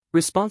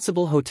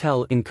Responsible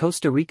Hotel in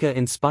Costa Rica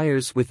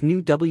inspires with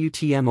new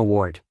WTM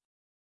award.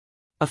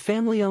 A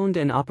family-owned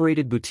and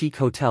operated boutique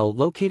hotel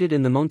located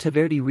in the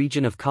Monteverde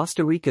region of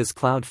Costa Rica's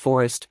Cloud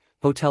Forest,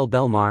 Hotel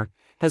Belmar,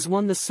 has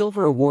won the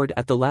Silver Award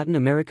at the Latin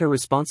America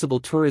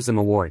Responsible Tourism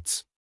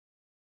Awards.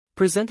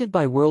 Presented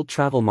by World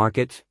Travel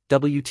Market,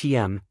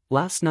 WTM,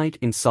 last night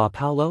in São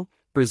Paulo,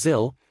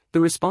 Brazil, the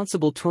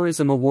Responsible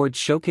Tourism Awards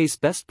showcase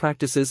best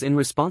practices in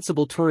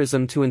responsible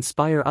tourism to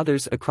inspire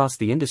others across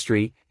the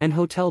industry, and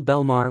Hotel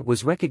Belmar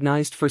was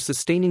recognized for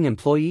sustaining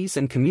employees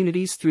and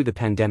communities through the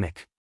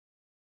pandemic.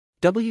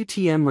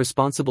 WTM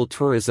Responsible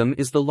Tourism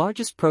is the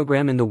largest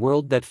program in the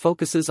world that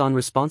focuses on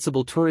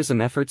responsible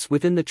tourism efforts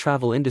within the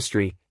travel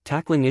industry,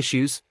 tackling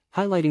issues,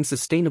 highlighting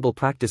sustainable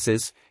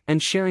practices,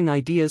 and sharing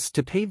ideas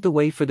to pave the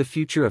way for the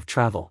future of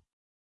travel.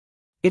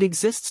 It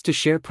exists to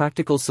share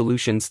practical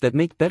solutions that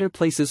make better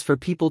places for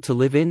people to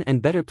live in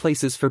and better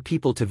places for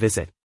people to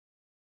visit.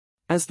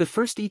 As the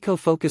first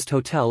eco-focused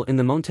hotel in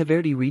the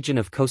Monteverde region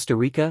of Costa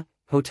Rica,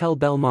 Hotel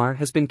Belmar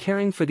has been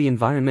caring for the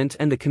environment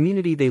and the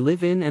community they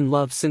live in and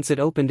love since it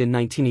opened in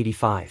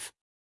 1985.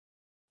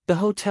 The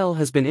hotel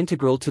has been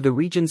integral to the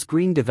region's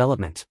green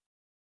development.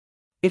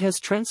 It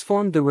has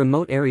transformed the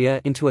remote area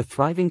into a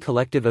thriving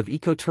collective of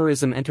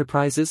ecotourism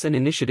enterprises and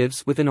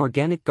initiatives with an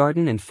organic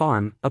garden and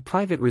farm, a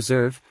private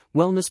reserve,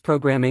 wellness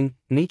programming,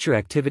 nature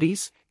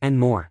activities, and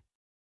more.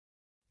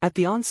 At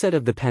the onset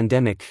of the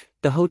pandemic,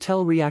 the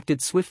hotel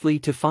reacted swiftly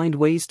to find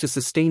ways to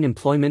sustain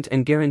employment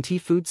and guarantee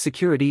food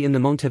security in the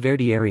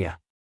Monteverde area.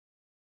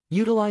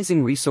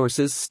 Utilizing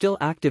resources still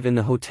active in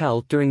the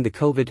hotel during the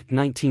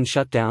COVID-19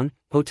 shutdown,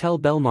 Hotel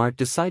Belmar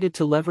decided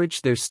to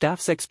leverage their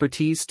staff's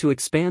expertise to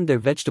expand their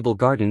vegetable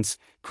gardens,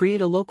 create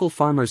a local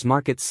farmers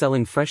market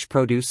selling fresh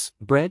produce,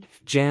 bread,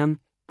 jam,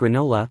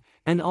 granola,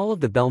 and all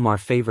of the Belmar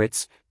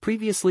favorites,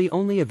 previously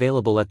only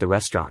available at the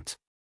restaurant.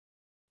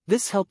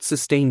 This helped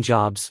sustain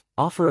jobs,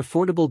 offer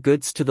affordable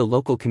goods to the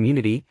local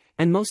community,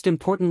 and most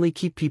importantly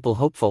keep people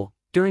hopeful,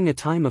 during a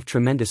time of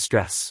tremendous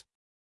stress.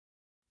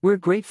 We're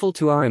grateful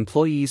to our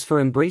employees for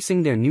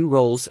embracing their new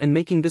roles and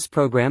making this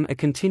program a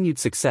continued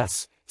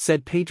success,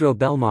 said Pedro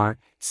Belmar,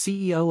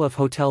 CEO of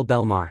Hotel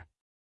Belmar.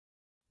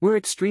 We're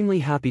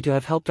extremely happy to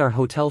have helped our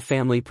hotel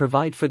family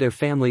provide for their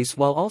families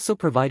while also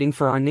providing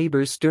for our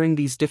neighbors during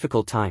these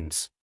difficult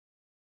times.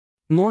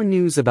 More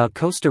news about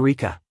Costa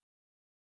Rica.